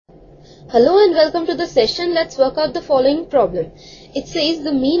Hello and welcome to the session. Let's work out the following problem. It says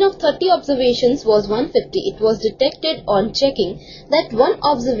the mean of 30 observations was 150. It was detected on checking that one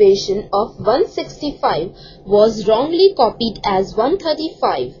observation of 165 was wrongly copied as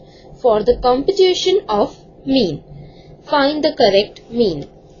 135 for the computation of mean. Find the correct mean.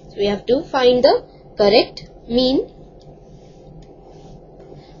 So we have to find the correct mean.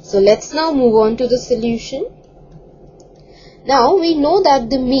 So let's now move on to the solution. Now we know that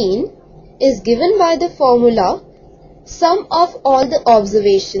the mean is given by the formula sum of all the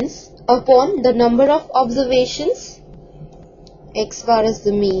observations upon the number of observations. X bar is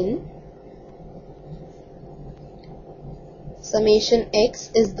the mean. Summation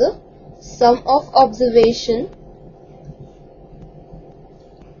X is the sum of observation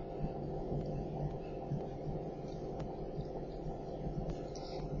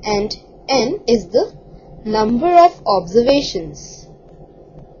and N is the number of observations.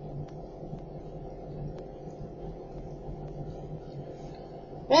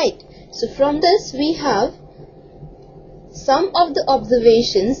 Right. So from this we have sum of the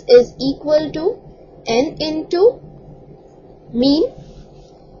observations is equal to N into mean.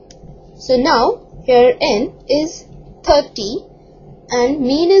 So now here N is 30 and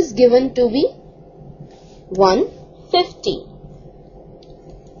mean is given to be 150.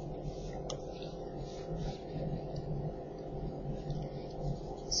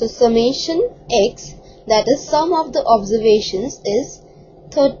 So summation X, that is sum of the observations, is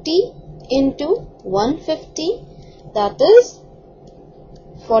 30 into 150, that is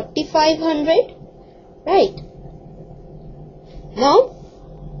 4500. Right. Now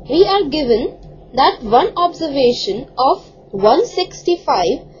we are given that one observation of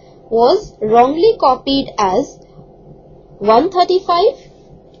 165 was wrongly copied as 135.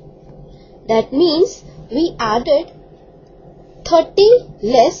 That means we added 30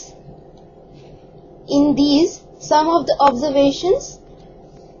 less in these sum of the observations.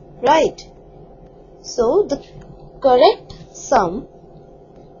 Right. So the correct sum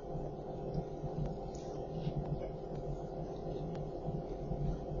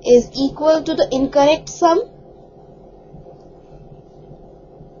is equal to the incorrect sum.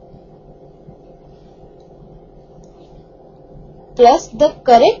 Plus the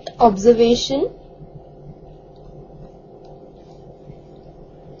correct observation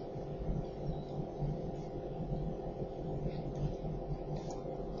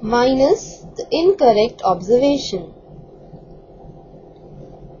minus the incorrect observation.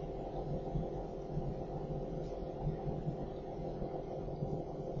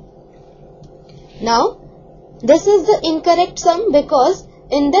 Now this is the incorrect sum because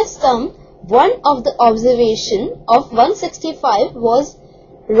in this sum one of the observation of 165 was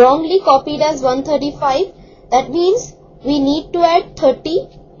wrongly copied as 135. That means we need to add 30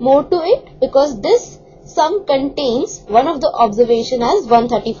 more to it because this sum contains one of the observation as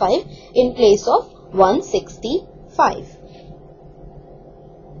 135 in place of 165.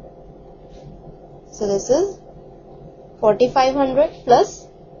 So this is 4500 plus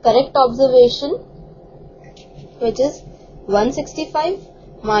correct observation, which is 165,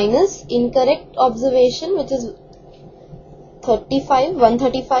 minus incorrect observation, which is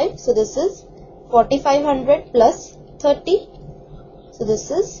 135. So this is 4500 plus 30. So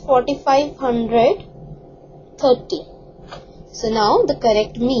this is 4530. So now the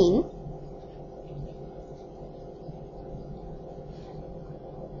correct mean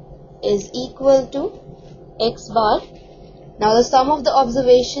is equal to X bar. Now the sum of the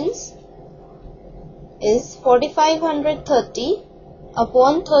observations is 4530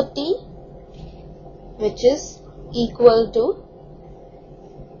 upon 30, which is equal to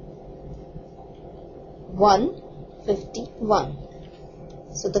 151.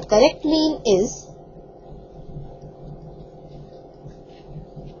 So the correct mean is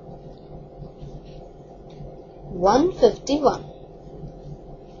 151.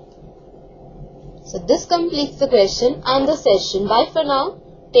 So this completes the question and the session. Bye for now.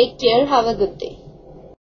 Take care. Have a good day.